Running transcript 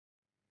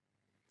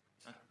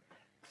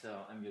So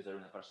I'm user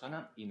una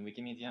persona in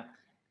Wikimedia,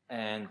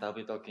 and I'll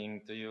be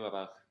talking to you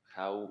about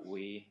how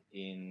we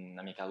in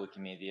Amical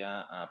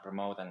Wikimedia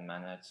promote and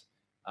manage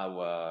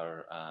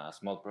our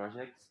small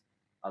projects.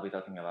 I'll be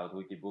talking about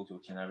Wikibooks,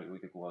 Wiktionary,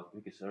 Wikiquote,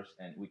 Wikisource,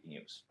 and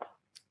Wikinews.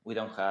 We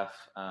don't have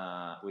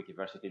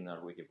Wikiversity nor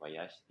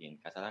Wikivoyage in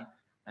Catalan,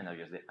 and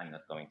obviously I'm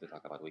not going to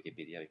talk about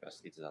Wikipedia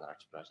because it's a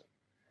large project.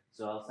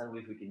 So I'll start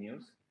with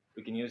Wikinews.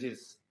 Wikinews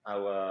is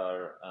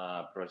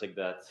our project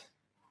that,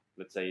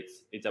 let's say,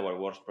 it's our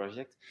worst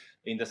project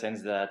in the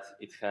sense that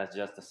it has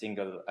just a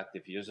single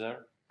active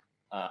user,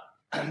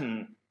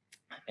 and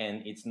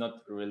it's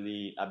not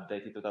really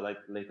updated to the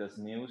latest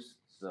news,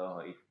 so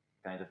it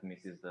kind of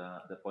misses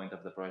the point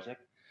of the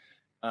project.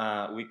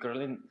 We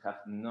currently have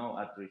no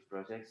outreach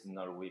projects,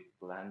 nor we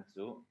plan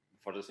to,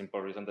 for the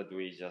simple reason that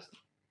we just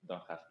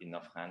don't have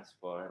enough hands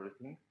for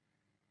everything.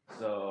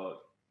 So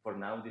for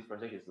now, this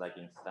project is like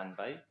in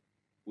standby.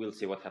 We'll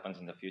see what happens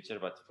in the future,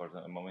 but for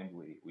the moment,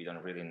 we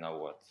don't really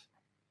know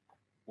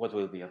what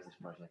will be of this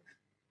project.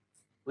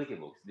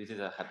 Wikibooks, this is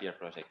a happier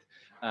project.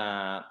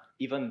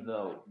 Even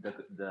though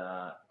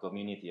the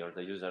community or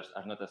the users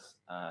are not as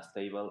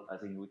stable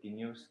as in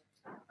Wikinews,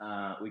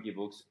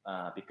 Wikibooks,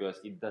 because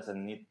it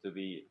doesn't need to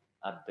be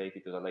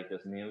updated to the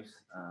latest news,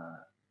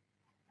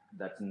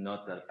 that's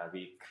not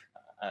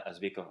as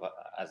big of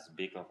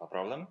a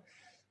problem.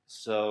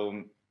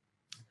 So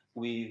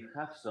we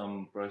have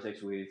some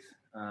projects with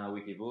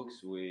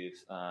Wikibooks, with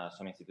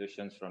some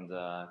institutions from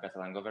the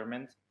Catalan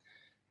government,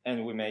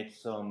 and we made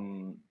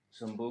some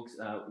books.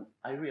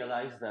 I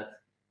realized that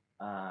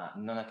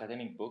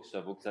non-academic books,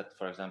 so books that,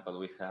 for example,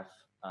 we have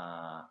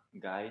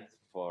guides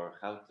for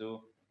how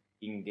to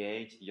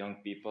engage young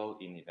people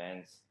in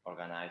events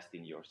organized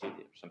in your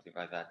city, or something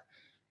like that.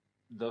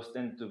 Those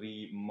tend to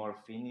be more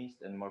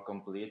finished and more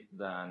complete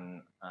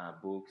than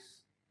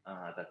books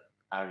that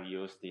are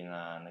used in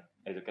an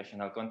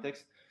educational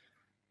context,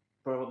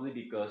 probably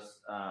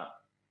because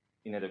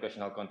in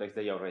educational context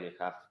they already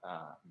have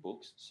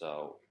books,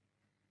 so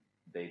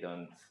they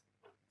don't.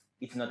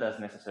 It's not as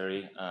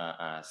necessary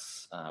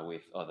as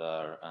with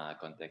other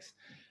contexts.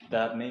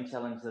 The main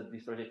challenge that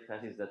this project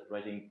has is that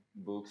writing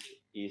books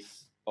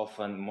is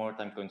often more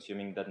time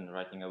consuming than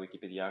writing a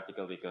Wikipedia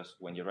article, because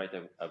when you write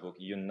a book,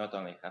 you not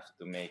only have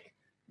to make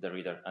the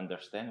reader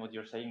understand what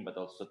you're saying, but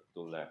also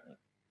to learn it.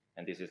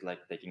 And this is like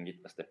taking it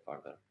a step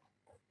further.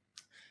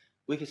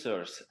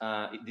 Wikisource,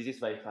 this is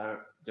by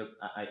far,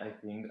 I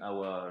think,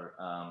 our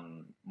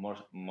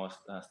most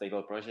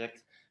stable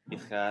project.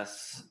 It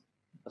has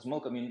a small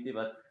community,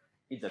 but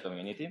it's a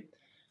community.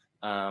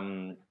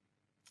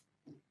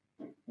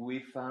 We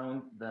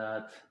found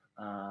that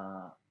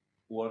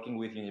working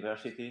with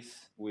universities,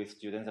 with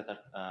students that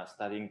are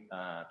studying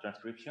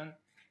transcription,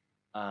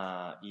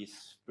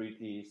 is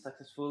pretty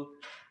successful.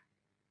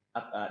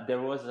 There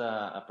was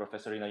a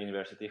professor in a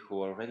university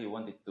who already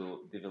wanted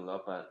to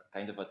develop a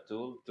kind of a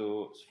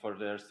tool for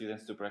their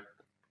students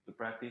to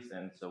practice,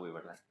 and so we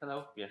were like,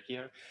 "Hello, we are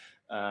here.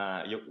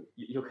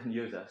 You can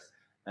use us."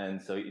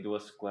 And so it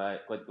was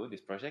quite good,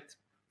 this project.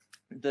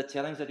 The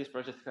challenge that this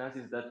project has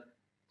is that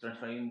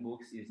transferring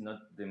books is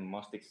not the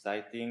most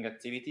exciting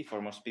activity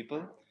for most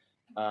people.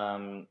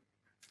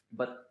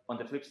 But on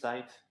the flip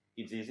side,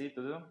 it's easy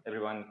to do.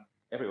 Everyone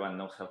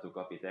knows how to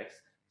copy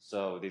text,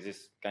 so this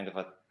is kind of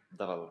a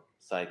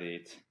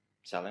double-sided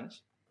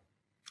challenge.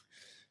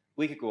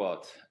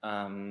 Wikiquote.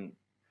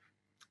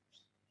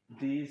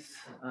 This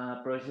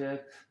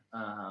project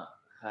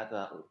had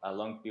a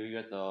long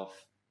period of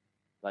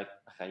like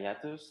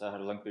hiatus, a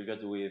long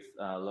period with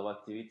low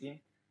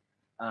activity,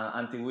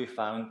 until we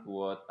found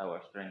what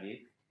our strength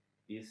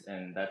is,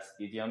 and that's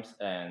idioms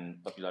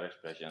and popular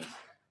expressions.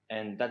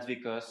 And that's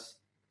because,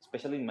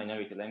 especially in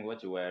minority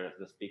language, where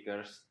the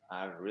speakers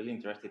are really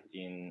interested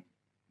in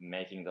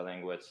making the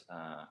language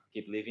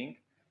keep living,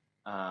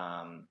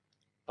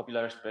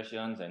 popular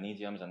expressions and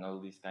idioms and all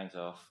these kinds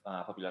of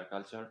popular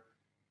culture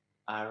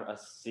are a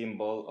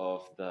symbol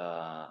of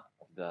the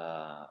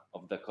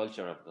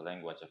culture of the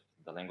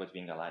language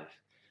being alive.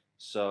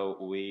 So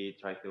we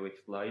try to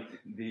exploit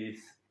this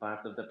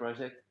part of the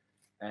project,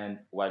 and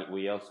while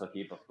we also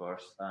keep, of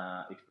course,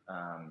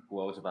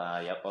 quotes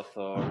by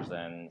authors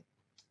and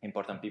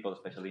important people,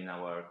 especially in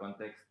our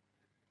context,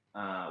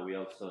 we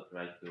also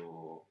try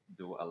to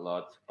do a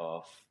lot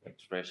of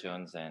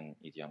expressions and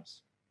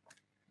idioms.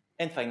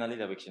 And finally,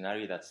 the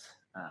Wiktionary, that's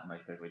my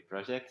favorite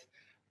project.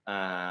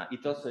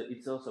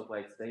 It's also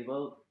quite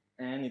stable,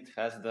 and it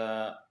has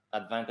the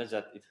advantage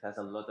that it has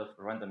a lot of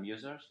random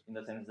users, in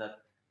the sense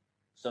that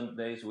some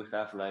days we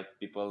have like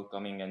people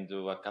coming and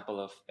do a couple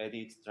of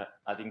edits,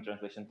 adding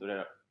translation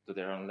to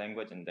their own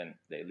language, and then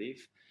they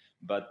leave.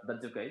 But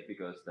that's okay,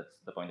 because that's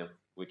the point of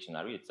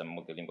Wiktionary. It's a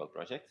multilingual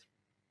project.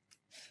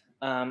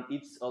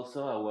 It's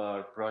also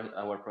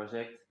our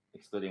project,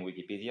 excluding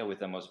Wikipedia, with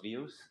the most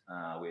views,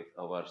 with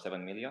over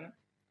 7 million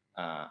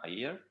a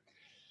year.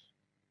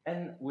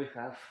 And we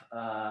have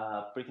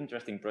a pretty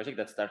interesting project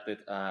that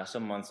started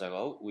some months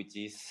ago, which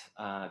is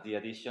the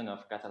addition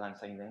of Catalan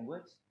Sign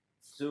Language.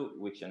 to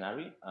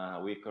Wiktionary.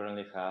 We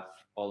currently have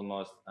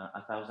almost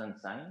 1,000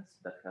 signs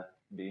that have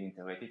been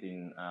integrated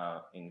in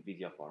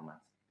video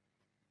formats.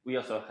 We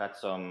also had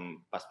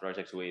some past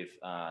projects with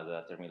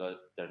the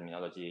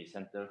Terminology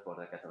Center for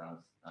the Catalan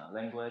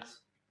language.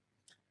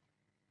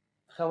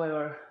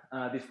 However,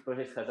 this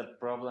project has a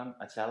problem,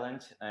 a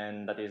challenge,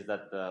 and that is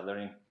that the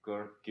learning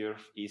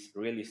curve is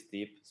really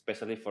steep,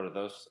 especially for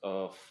those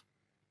for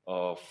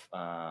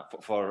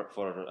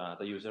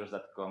the users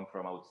that come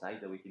from outside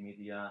the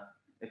Wikimedia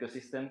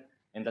ecosystem.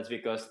 And that's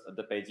because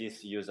the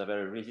pages use a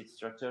very rigid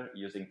structure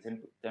using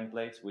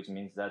templates, which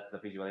means that the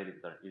visual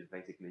editor is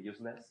basically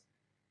useless.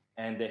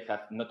 And they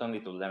have not only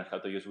to learn how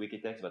to use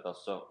Wikitext, but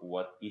also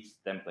what each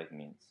template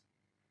means.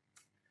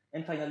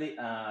 And finally,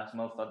 a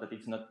small thought that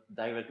it's not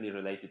directly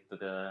related to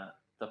the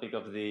topic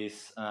of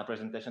this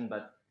presentation,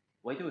 but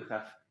why do we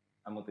have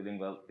a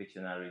multilingual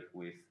dictionary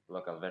with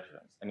local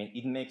versions? I mean,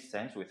 it makes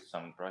sense with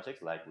some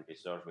projects like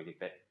Wikisource,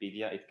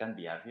 Wikipedia, it can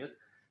be argued,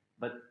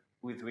 but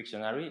with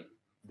Wiktionary,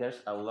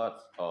 there's a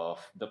lot of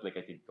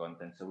duplicated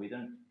content, so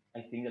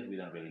I think that we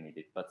don't really need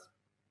it, but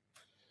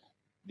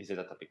this is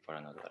a topic for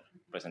another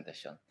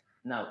presentation.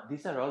 Now,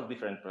 these are all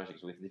different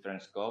projects with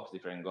different scopes,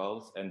 different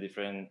goals, and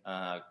different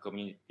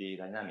community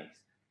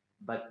dynamics,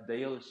 but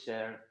they all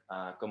share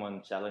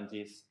common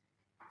challenges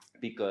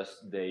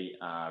because they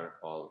are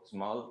all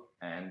small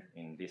and,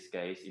 in this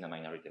case, in a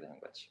minority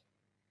language.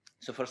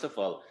 So first of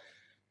all,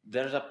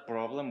 there's a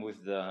problem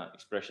with the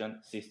expression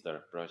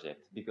sister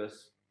project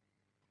because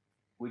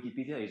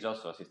Wikipedia is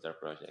also a sister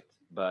project,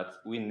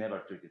 but we never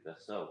treat it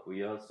as so.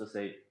 We also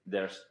say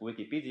there's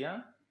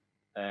Wikipedia,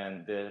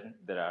 and then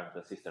there are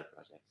the sister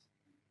projects.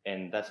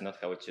 And that's not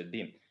how it should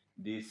be.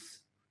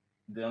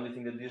 The only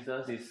thing that this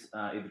does is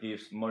it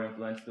gives more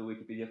influence to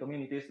Wikipedia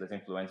communities, less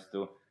influence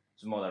to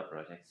smaller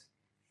projects.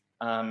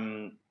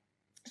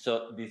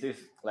 So this is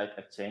like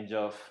a change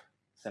of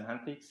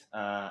semantics,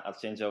 a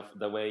change of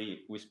the way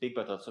we speak,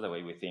 but also the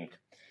way we think.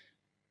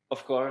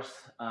 Of course,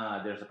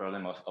 there's a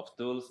problem of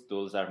tools.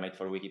 Tools are made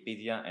for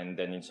Wikipedia, and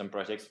then in some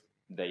projects,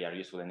 they are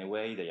useful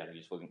anyway. They are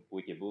useful in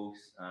Wikibooks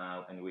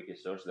and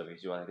Wikisource. The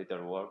visual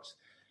editor works,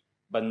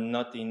 but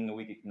not in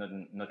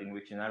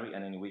Wiktionary,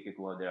 and in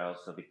Wikiquote there are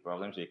also big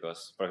problems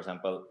because, for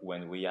example,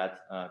 when we add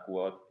a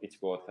quote, each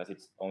quote has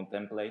its own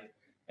template,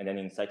 and then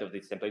inside of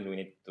this template we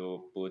need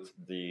to put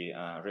the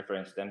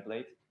reference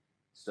template.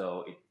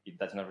 So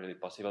that's not really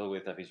possible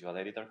with a visual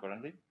editor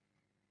currently.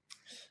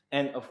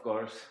 And of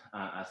course,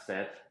 as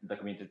said, the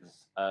communities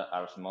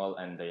are small,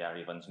 and they are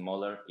even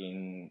smaller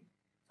in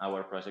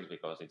our project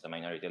because it's a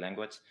minority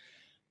language.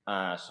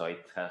 So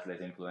it has less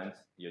influence.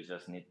 You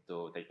just need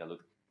to take a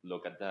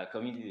look at the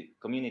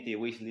community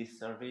wishlist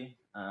survey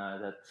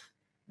that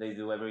they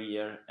do every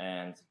year,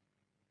 and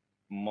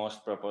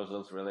most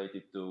proposals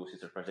related to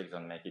sister projects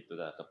don't make it to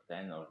the top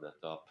 10 or the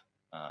top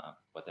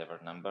whatever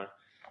number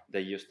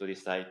they use to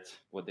decide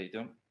what they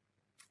do.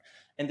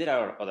 And there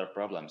are other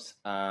problems.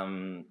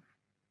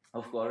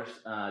 Of course,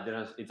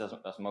 it's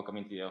a small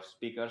community of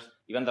speakers,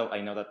 even though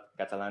I know that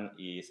Catalan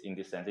is, in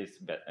this sense,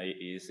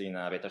 is in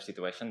a better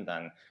situation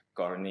than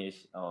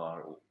Cornish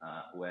or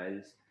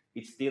Welsh.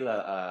 It's still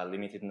a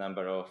limited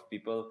number of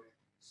people.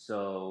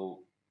 So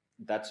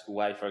that's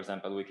why, for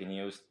example,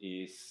 Wikinews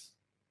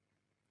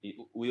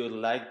we would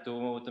like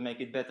to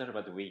make it better,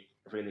 but we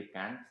really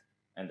can't.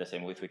 And the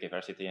same with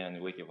Wikiversity and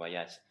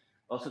Wikivoyage.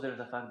 Also, there's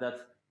the fact that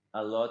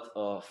a lot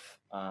of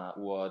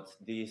what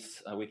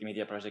these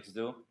Wikimedia projects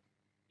do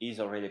is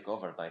already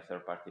covered by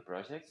third-party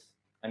projects.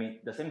 I mean,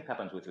 the same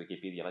happens with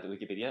Wikipedia, but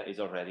Wikipedia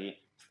is already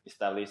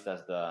established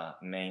as the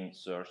main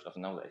source of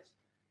knowledge,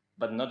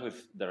 but not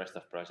with the rest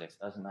of projects.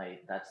 As my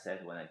dad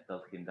said when I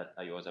told him that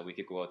I was a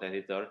Wikiquote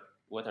editor,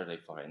 what are they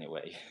for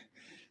anyway?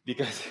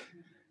 Because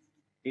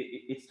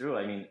it's true.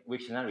 I mean,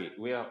 Wiktionary,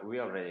 we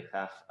already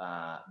have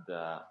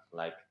the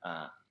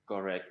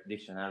correct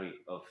dictionary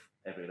of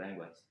every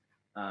language.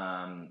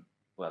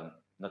 Well,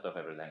 not of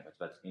every language,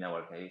 but in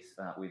our case,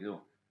 we do.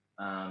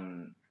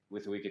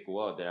 With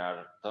Wikiquote, there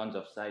are tons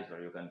of sites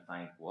where you can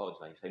find quotes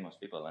by famous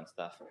people and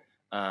stuff.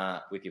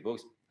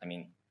 Wikibooks, I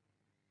mean,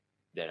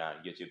 there are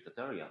YouTube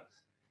tutorials.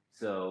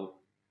 So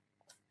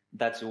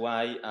that's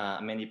why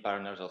many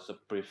partners also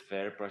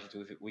prefer projects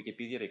with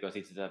Wikipedia, because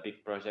it's a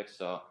big project.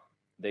 So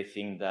they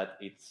think that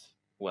it's,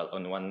 well,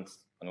 on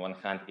one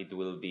hand, it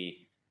will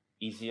be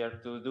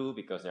easier to do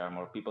because there are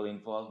more people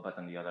involved, but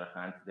on the other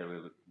hand,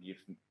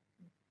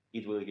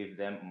 it will give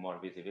them more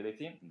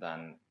visibility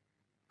than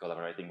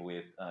collaborating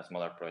with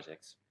smaller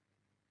projects.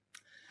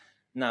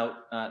 Now,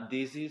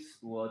 this is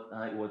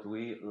what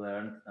we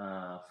learned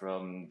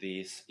from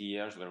these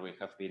years where we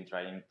have been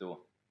trying to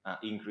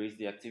increase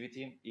the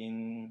activity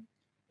in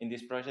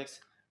these projects.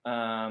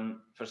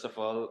 First of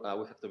all,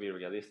 we have to be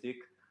realistic.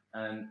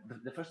 And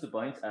the first 2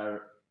 points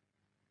are,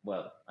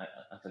 well,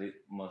 actually,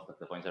 most of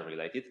the points are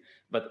related.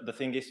 But the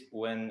thing is,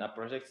 when a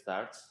project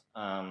starts,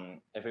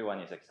 everyone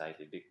is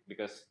excited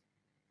because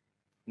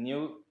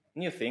new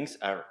things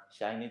are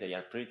shiny, they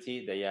are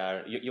pretty, they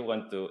are you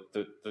want to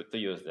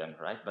use them,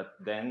 right? But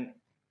then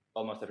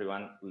almost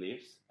everyone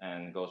leaves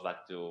and goes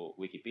back to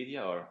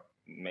Wikipedia or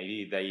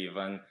maybe they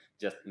even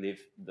just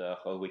leave the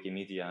whole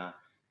Wikimedia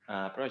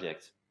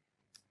project.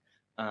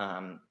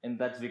 And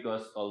that's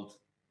because old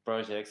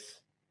projects,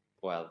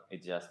 well,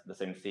 it's just the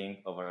same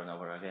thing over and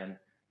over again.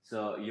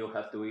 So you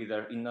have to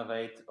either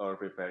innovate or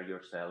prepare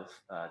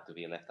yourself to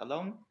be left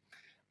alone.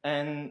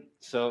 And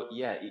so,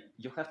 yeah,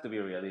 you have to be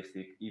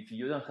realistic. If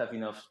you don't have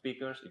enough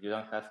speakers, if you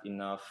don't have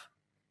enough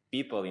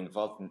people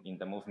involved in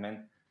the movement,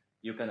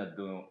 you cannot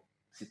do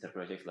sister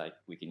projects like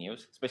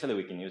Wikinews, especially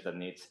Wikinews that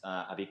needs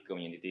a big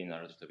community in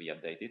order to be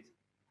updated.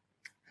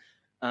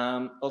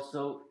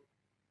 Also,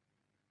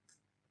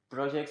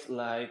 projects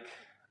like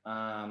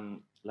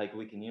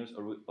Wikinews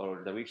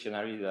or the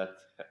Wiktionary the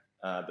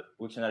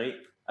Wiktionary,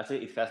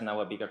 actually it has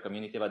now a bigger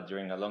community, but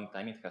during a long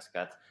time it has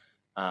got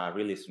a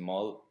really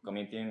small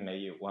community,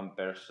 maybe one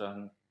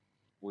person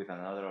with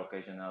another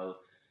occasional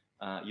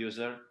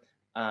user.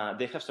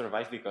 They have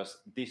survived because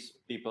these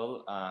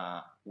people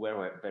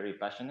were very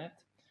passionate,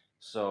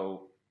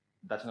 so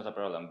that's not a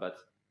problem. But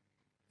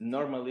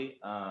normally,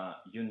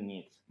 you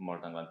need more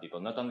than one people,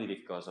 not only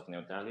because of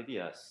neutrality,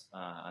 as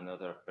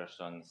another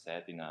person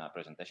said in a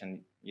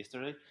presentation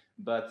yesterday,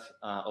 but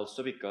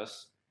also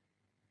because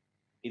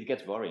it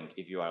gets boring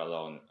if you are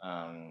alone.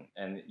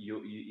 And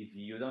if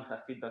you don't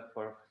have feedback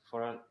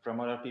from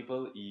other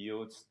people,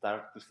 you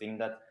start to think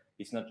that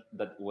it's not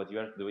that what you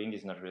are doing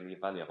is not really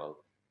valuable.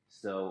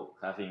 So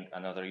having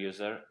another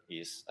user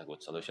is a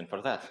good solution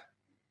for that.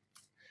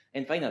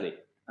 And finally,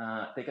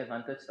 take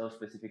advantage of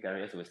specific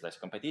areas with less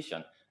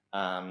competition.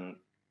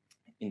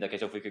 In the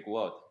case of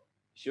Wikiquote,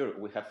 sure,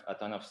 we have a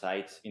ton of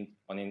sites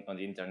on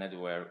the internet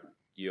where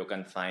you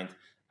can find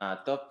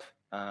top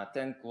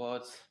 10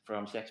 quotes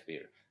from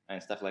Shakespeare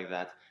and stuff like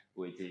that,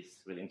 which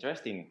is really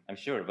interesting, I'm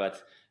sure.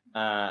 But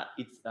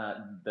it's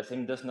the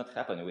same does not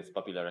happen with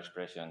popular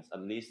expressions, at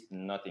least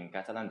not in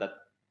Catalan. That,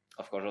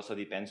 of course, also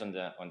depends on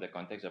the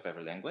context of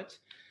every language.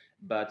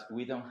 But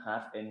we don't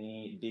have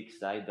any big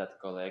site that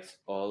collects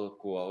all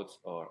quotes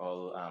or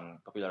all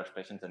popular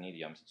expressions and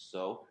idioms.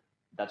 So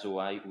that's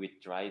why we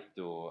try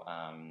to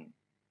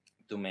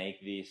make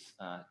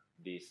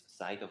this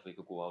site of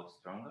Wikiquote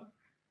stronger.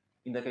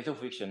 In the case of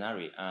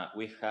Wiktionary,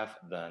 we have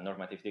the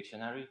normative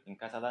dictionary in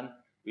Catalan.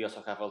 We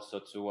also have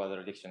two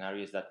other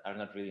dictionaries that are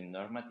not really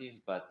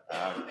normative, but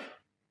are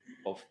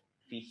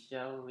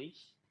official-ish,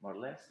 more or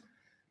less.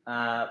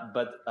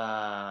 But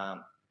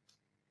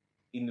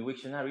in the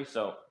Wiktionary,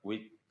 so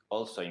we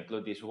also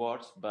include these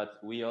words, but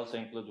we also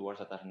include words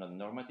that are not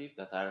normative,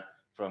 that are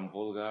from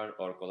vulgar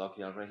or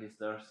colloquial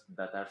registers,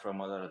 that are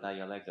from other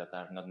dialects that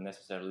are not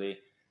necessarily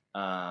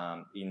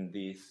in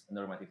these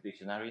normative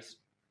dictionaries.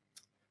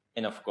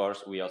 And of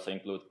course, we also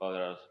include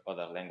other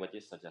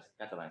languages, such as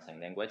Catalan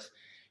Sign Language,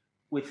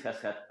 which has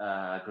had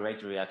a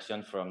great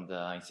reaction from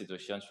the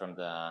institutions, from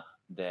the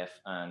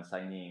deaf and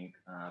signing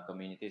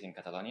communities in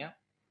Catalonia.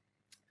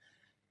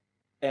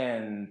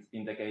 And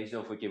in the case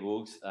of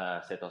Wikibooks,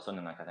 set also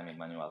non-academic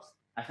manuals.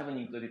 I haven't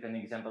included an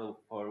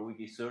example for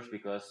Wikisource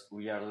because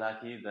we are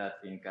lucky that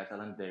in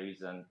Catalan there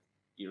isn't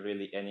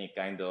really any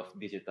kind of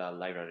digital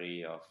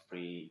library of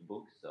free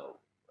books, so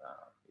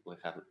we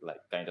have like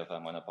kind of a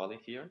monopoly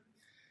here.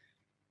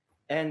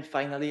 And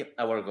finally,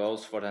 our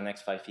goals for the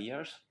next 5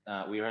 years.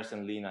 We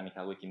recently in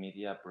Amical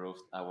Wikimedia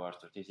approved our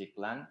strategic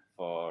plan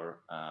for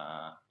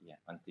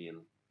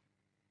until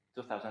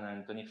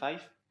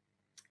 2025.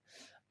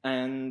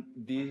 And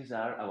these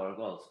are our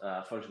goals.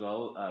 First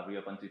goal,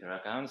 reopen Twitter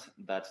accounts.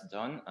 That's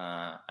done.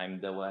 I'm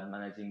the one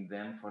managing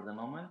them for the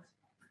moment.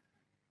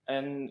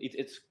 And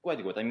it's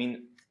quite good. I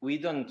mean, we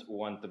don't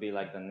want to be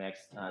like the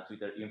next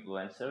Twitter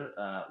influencer.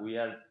 We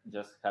are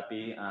just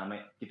happy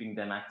keeping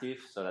them active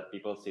so that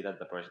people see that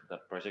the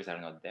projects are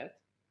not dead.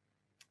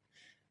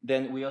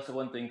 Then we also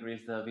want to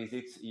increase the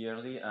visits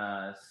yearly.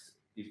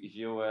 If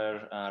you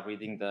were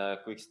reading the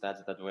quick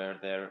stats that were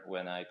there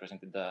when I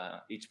presented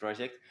each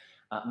project,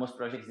 most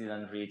projects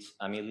didn't reach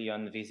 1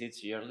 million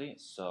visits yearly,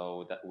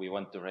 so that we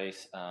want to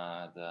raise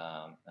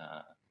the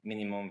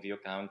minimum view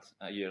count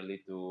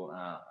yearly to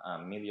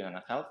 1.5 million,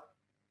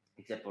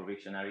 except for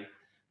Wiktionary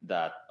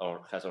that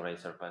has already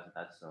surpassed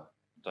that, so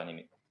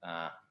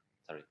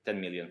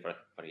 10 million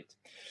for it.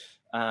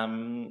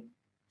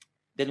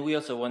 Then we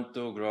also want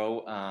to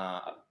grow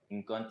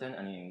in content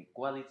and in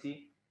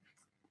quality.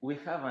 We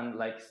haven't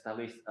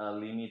established a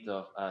limit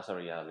of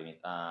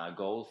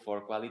goal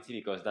for quality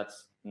because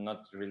that's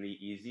not really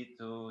easy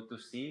to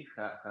see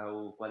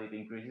how quality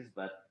increases,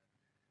 but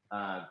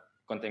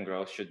content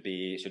growth should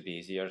be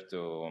easier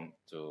to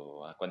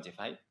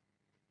quantify.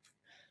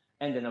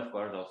 And then of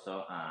course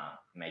also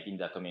making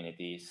the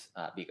communities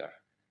bigger.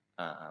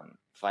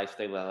 5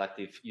 stable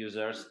active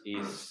users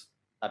is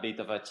a bit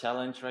of a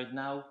challenge right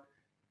now,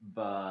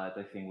 but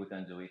I think we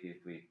can do it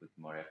if we put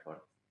more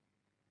effort.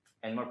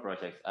 And more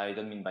projects. I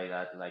don't mean by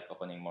that like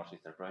opening more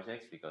sister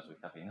projects because we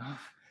have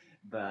enough,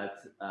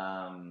 but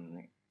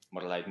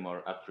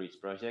more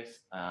outreach projects.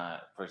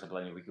 For example,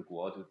 in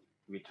Wikiquote,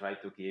 we try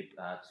to keep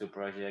 2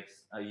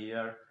 projects a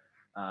year,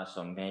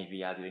 so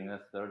maybe adding a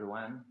third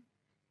one.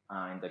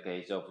 In the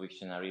case of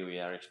Wiktionary, we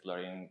are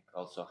exploring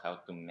also how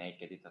to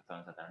make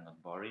editathons that are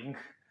not boring.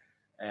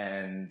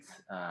 And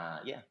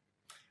yeah,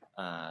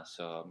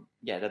 so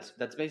yeah,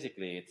 that's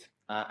basically it.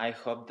 I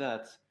hope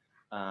that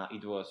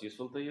it was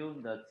useful to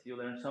you, that you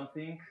learned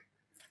something,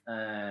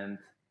 and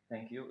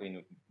thank you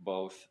in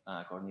both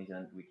Cornish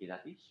and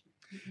Wikidatish.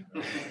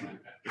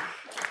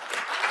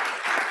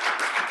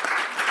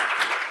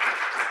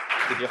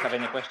 Did you have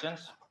any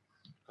questions,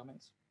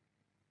 comments?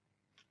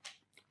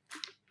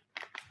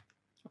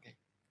 Okay.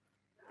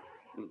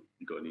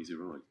 You got an easy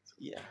ride.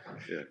 Yeah.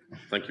 Yeah.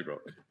 Thank you,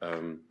 Roc.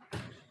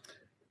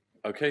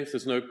 Okay, if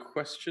there's no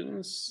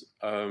questions,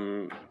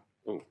 oh,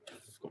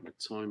 I've got my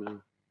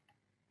timer.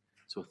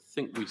 So I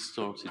think we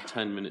started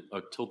 10 minutes.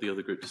 I told the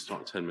other group to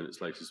start 10 minutes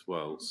late as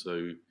well.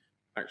 So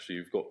actually,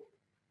 you've got.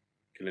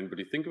 Can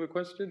anybody think of a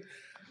question?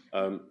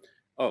 Oh,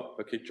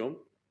 okay, John.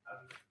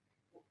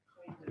 What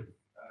kind of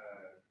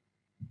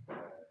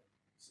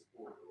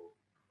support or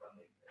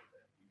funding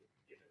that you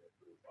given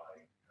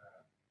by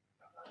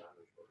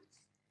language bodies?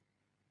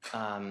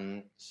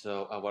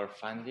 So our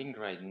funding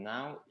right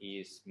now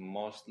is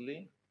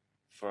mostly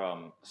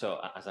from,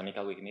 as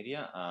Amical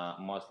Wikimedia,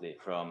 mostly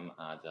from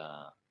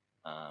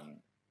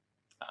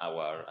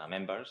our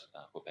members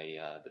who pay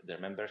their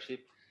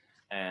membership,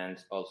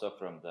 and also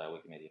from the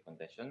Wikimedia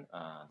Foundation,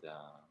 the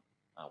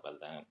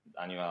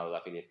annual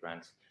affiliate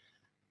grants.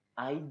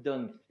 I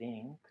don't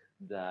think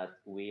that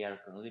we are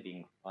currently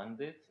being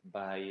funded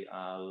by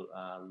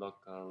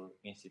local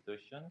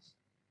institutions,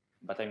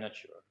 but I'm not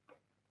sure.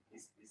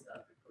 Is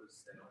that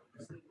because they're not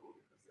interested, or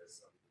because there's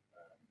some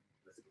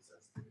political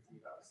sensitivity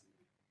about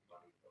receiving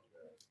money from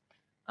the?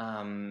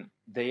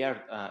 They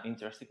are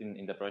interested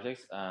in the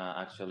projects.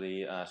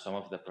 Actually, some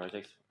of the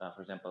projects,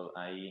 for example,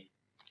 I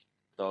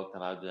talked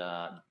about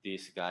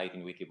this guide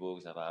in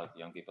Wikibooks about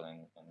young people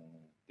and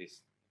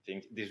these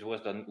things. This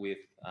was done with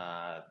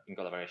in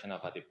collaboration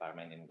of a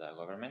department in the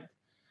government.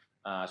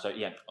 So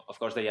yeah, of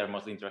course, they are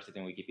mostly interested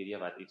in Wikipedia,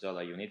 but it's all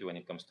a unit when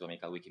it comes to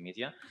Amical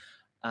Wikimedia.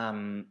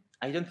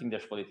 I don't think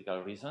there's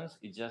political reasons.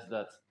 It's just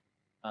that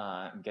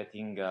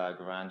getting a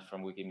grant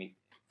from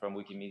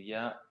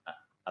Wikimedia,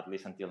 at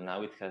least until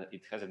now, it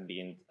hasn't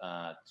been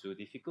too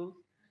difficult.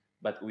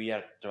 But we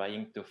are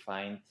trying to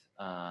find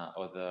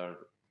other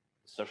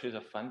sources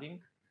of funding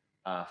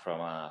from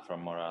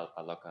more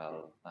a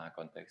local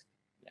context.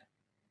 Yeah.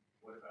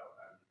 What about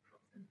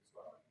content as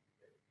well?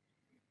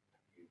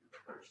 You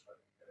approach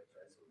like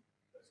editors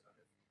or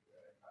those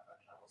kind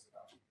of channels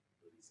about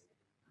releasing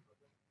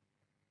content?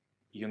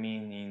 You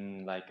mean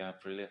in like a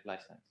free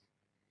license?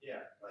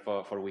 Yeah. Like,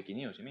 for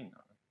Wikinews, you mean?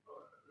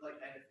 Like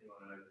anything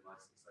on an open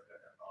license, like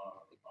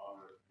our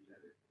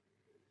television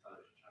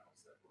channels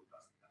that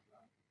broadcast in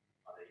Catalan,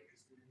 are they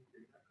interested in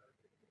doing that kind of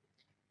thing?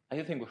 I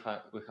don't think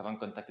we haven't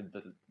contacted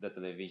the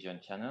television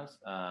channels.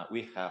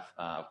 We have,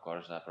 of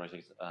course,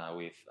 projects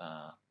with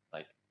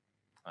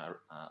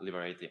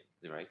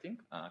liberating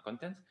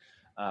content,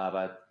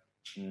 but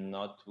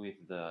not with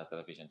the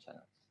television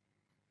channels.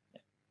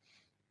 Yeah.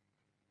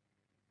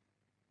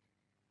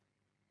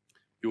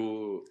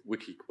 Your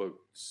Wiki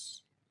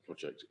Quotes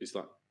project, is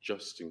that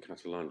just in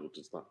Catalan, or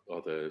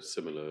are there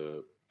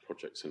similar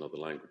projects in other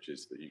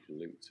languages that you can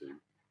link to?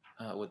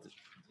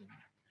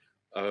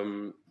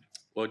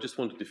 Well, I just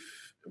wondered if,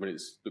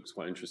 it looks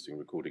quite interesting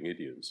recording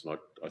idioms, and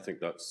I think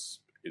that's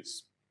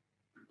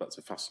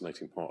a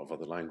fascinating part of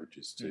other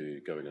languages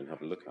to go in and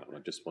have a look at. And I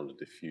just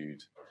wondered if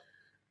you'd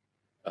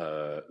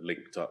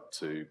linked up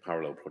to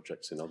parallel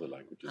projects in other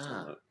languages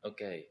on that.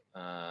 Okay.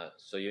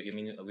 So you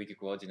mean Wiki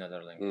Quotes in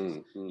other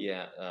languages?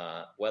 Yeah.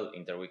 Well,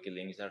 interwiki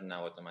links are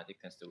now automatic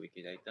thanks to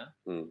Wikidata.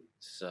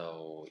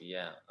 So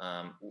yeah,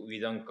 we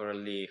don't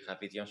currently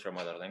have idioms from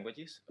other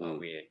languages.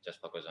 We just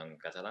focus on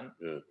Catalan.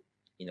 Yeah.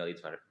 In all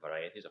its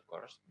varieties, of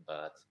course,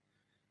 but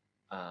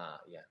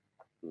yeah.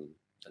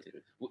 Okay.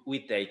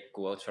 We take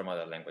quotes from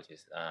other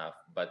languages,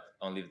 but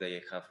only if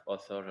they have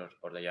author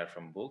or they are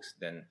from books,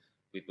 then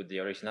we put the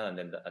original and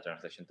then a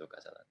translation to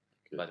Catalan.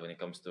 Okay. But when it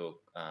comes to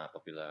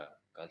popular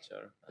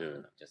culture,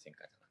 just in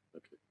Catalan.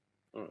 Okay.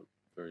 All right.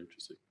 Very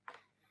interesting.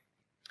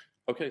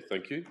 Okay.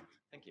 Thank you.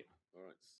 Thank you. All right.